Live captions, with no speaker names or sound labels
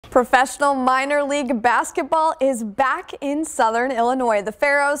Professional minor league basketball is back in Southern Illinois. The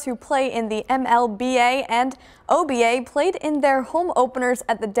Pharaohs, who play in the MLBA and OBA, played in their home openers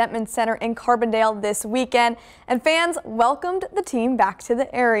at the Detman Center in Carbondale this weekend, and fans welcomed the team back to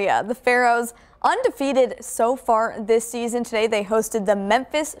the area. The Pharaohs, undefeated so far this season. Today they hosted the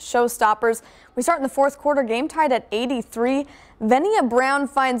Memphis Showstoppers. We start in the fourth quarter, game tied at 83. Venia Brown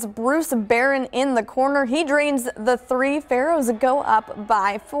finds Bruce Barron in the corner. He drains the three. Pharaohs go up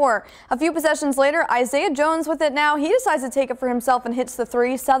by 4. A few possessions later, Isaiah Jones with it now. He decides to take it for himself and hits the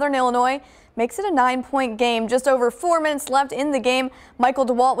 3. Southern Illinois makes it a 9-point game. Just over 4 minutes left in the game. Michael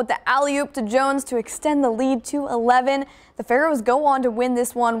DeWalt with the alley-oop to Jones to extend the lead to 11. The Pharaohs go on to win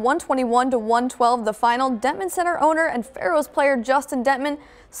this one, 121-112 the final. Detman Center owner and Pharaohs player Justin Detman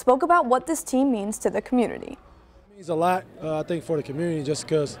spoke about what this team means to the community. It means a lot, I think, for the community, just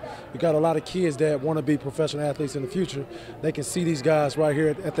because we got a lot of kids that want to be professional athletes in the future. They can see these guys right here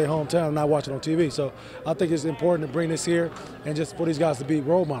at their hometown, not watching on TV. So I think it's important to bring this here and just for these guys to be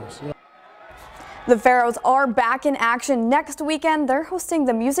role models. The Pharaohs are back in action next weekend. They're hosting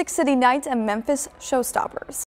the Music City Nights and Memphis Showstoppers.